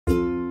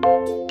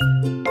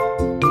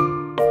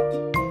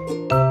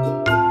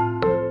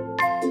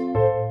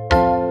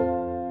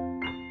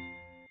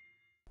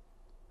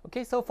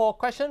so for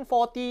question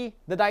 40,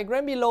 the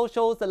diagram below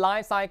shows the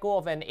life cycle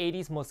of an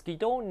Aedes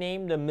mosquito.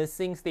 Name the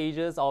missing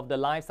stages of the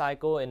life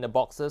cycle in the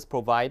boxes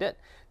provided.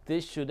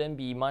 This shouldn't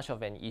be much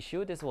of an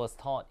issue. This was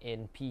taught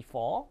in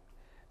P4.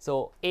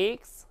 So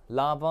eggs,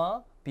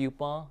 larva,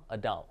 pupa,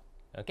 adult.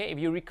 Okay, if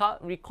you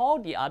recall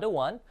the other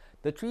one,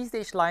 the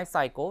 3-stage life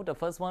cycle, the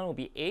first one will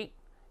be egg.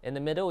 In the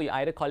middle, you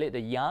either call it the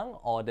young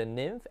or the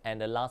nymph,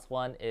 and the last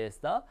one is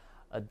the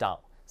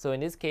adult. So in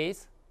this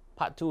case,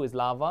 part 2 is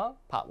larva,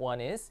 part 1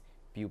 is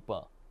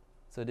pupa.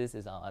 So this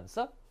is our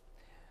answer.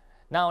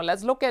 Now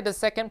let's look at the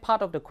second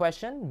part of the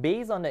question.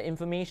 Based on the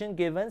information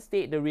given,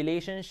 state the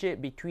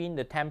relationship between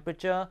the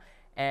temperature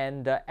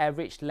and the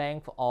average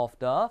length of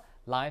the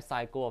life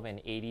cycle of an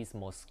Aedes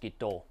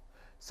mosquito.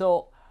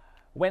 So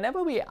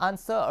whenever we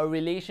answer a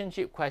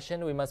relationship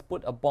question, we must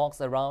put a box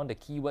around the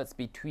keywords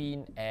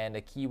between and the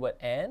keyword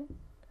and.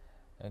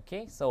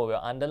 Okay, so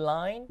we'll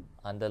underline.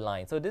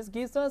 So this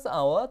gives us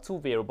our two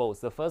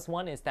variables. The first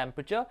one is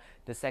temperature.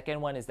 The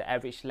second one is the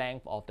average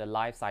length of the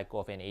life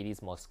cycle of an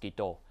Aedes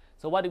mosquito.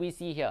 So what do we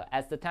see here?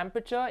 As the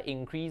temperature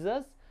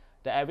increases,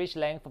 the average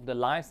length of the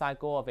life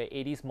cycle of an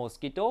Aedes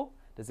mosquito,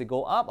 does it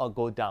go up or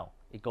go down?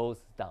 It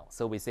goes down.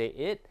 So we say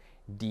it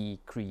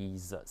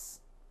decreases.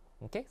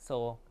 Okay,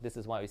 so this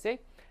is what we say.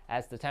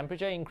 As the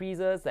temperature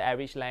increases, the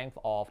average length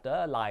of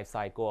the life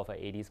cycle of an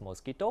Aedes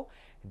mosquito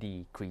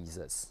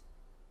decreases.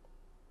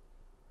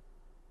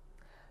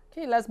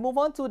 Okay, let's move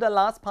on to the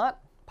last part,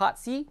 part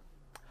C.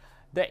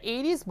 The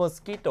Aedes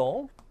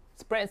mosquito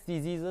spreads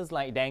diseases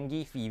like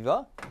dengue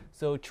fever.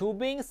 So Chu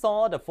Bing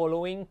saw the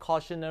following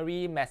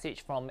cautionary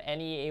message from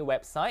NEA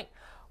website.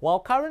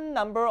 While current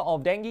number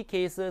of dengue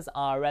cases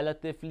are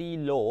relatively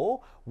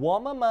low,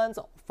 warmer months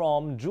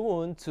from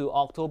June to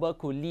October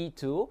could lead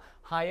to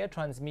higher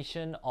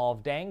transmission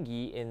of dengue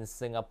in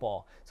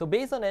Singapore. So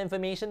based on the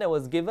information that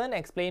was given,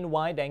 explain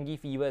why dengue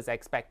fever is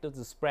expected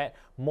to spread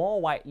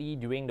more widely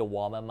during the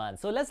warmer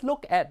months. So let's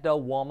look at the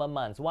warmer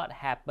months. What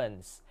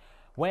happens?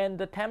 When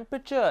the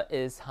temperature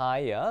is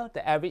higher,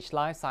 the average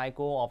life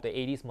cycle of the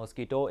Aedes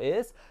mosquito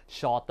is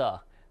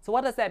shorter. So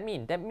what does that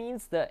mean? That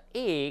means the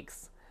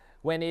eggs,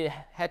 when it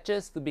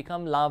hatches to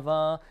become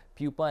larva,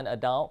 pupa, and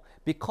adult,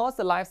 because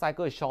the life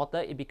cycle is shorter,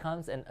 it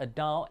becomes an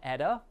adult at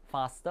a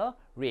faster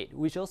rate,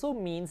 which also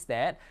means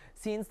that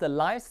since the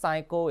life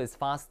cycle is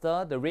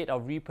faster, the rate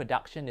of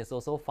reproduction is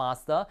also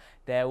faster,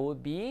 there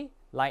would be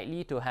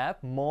likely to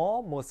have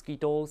more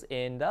mosquitoes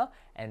in the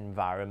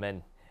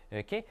environment.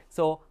 Okay,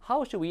 so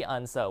how should we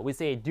answer? We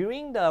say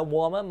during the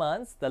warmer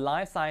months, the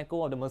life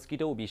cycle of the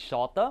mosquito will be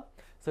shorter,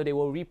 so they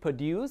will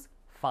reproduce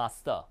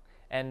faster.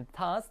 And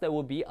thus, there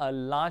will be a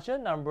larger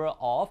number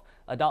of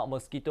adult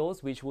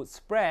mosquitoes which would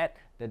spread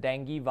the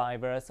dengue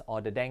virus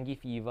or the dengue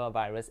fever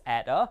virus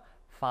at a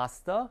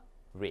faster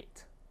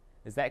rate.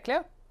 Is that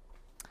clear?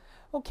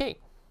 Okay.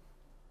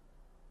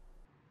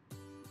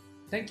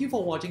 Thank you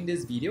for watching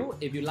this video.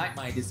 If you like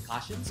my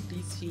discussions,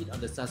 please hit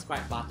on the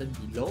subscribe button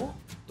below.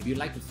 If you'd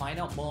like to find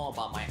out more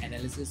about my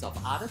analysis of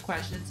other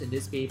questions in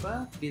this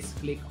paper, please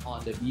click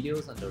on the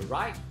videos on the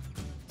right.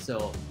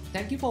 So,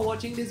 thank you for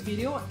watching this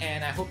video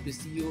and I hope to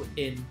see you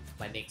in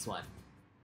my next one.